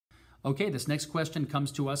Okay, this next question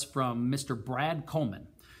comes to us from Mr. Brad Coleman.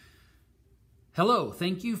 Hello,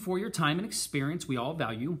 thank you for your time and experience we all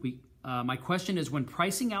value. My question is, when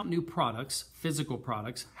pricing out new products, physical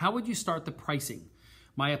products, how would you start the pricing?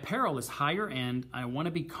 My apparel is higher end. I want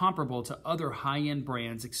to be comparable to other high-end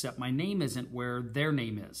brands, except my name isn't where their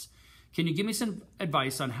name is. Can you give me some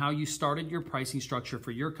advice on how you started your pricing structure for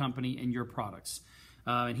your company and your products?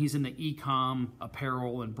 And he's in the e-com,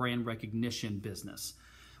 apparel, and brand recognition business.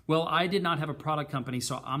 Well, I did not have a product company,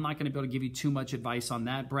 so I'm not going to be able to give you too much advice on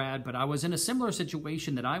that, Brad, but I was in a similar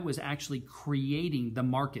situation that I was actually creating the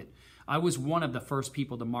market. I was one of the first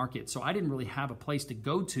people to market, so I didn't really have a place to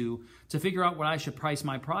go to figure out what I should price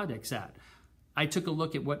my products at. I took a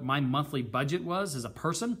look at what my monthly budget was as a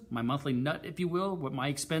person, my monthly nut, if you will, what my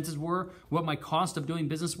expenses were, what my cost of doing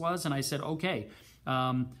business was, and I said, okay,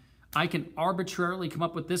 I can arbitrarily come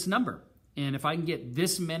up with this number. And if I can get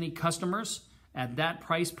this many customers at that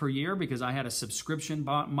price per year, because I had a subscription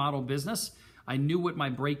model business, I knew what my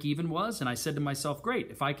break even was, and I said to myself, great,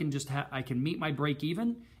 if I can I can meet my break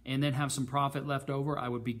even and then have some profit left over, I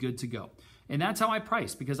would be good to go. And that's how I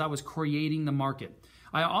priced, because I was creating the market.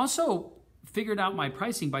 I also figured out my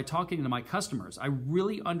pricing by talking to my customers. I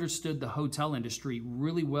really understood the hotel industry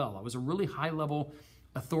really well. I was a really high-level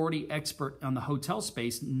authority expert on the hotel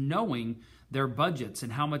space, knowing their budgets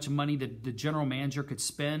and how much money the general manager could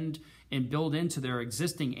spend and build into their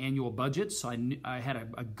existing annual budgets. So I had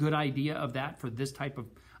a good idea of that for this type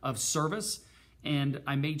of service, and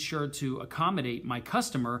I made sure to accommodate my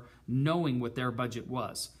customer knowing what their budget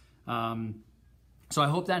was. So I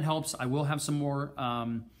hope that helps. I will have some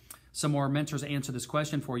more mentors answer this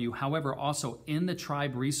question for you. However, also in the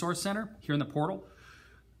Tribe Resource Center here in the portal,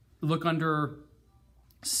 look under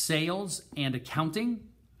sales and accounting.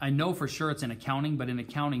 I know for sure it's in accounting, but in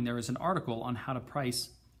accounting there is an article on how to price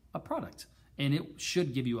a product, and it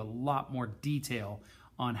should give you a lot more detail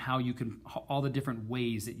on how you can, all the different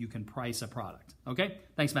ways that you can price a product. Okay,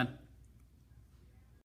 thanks, man.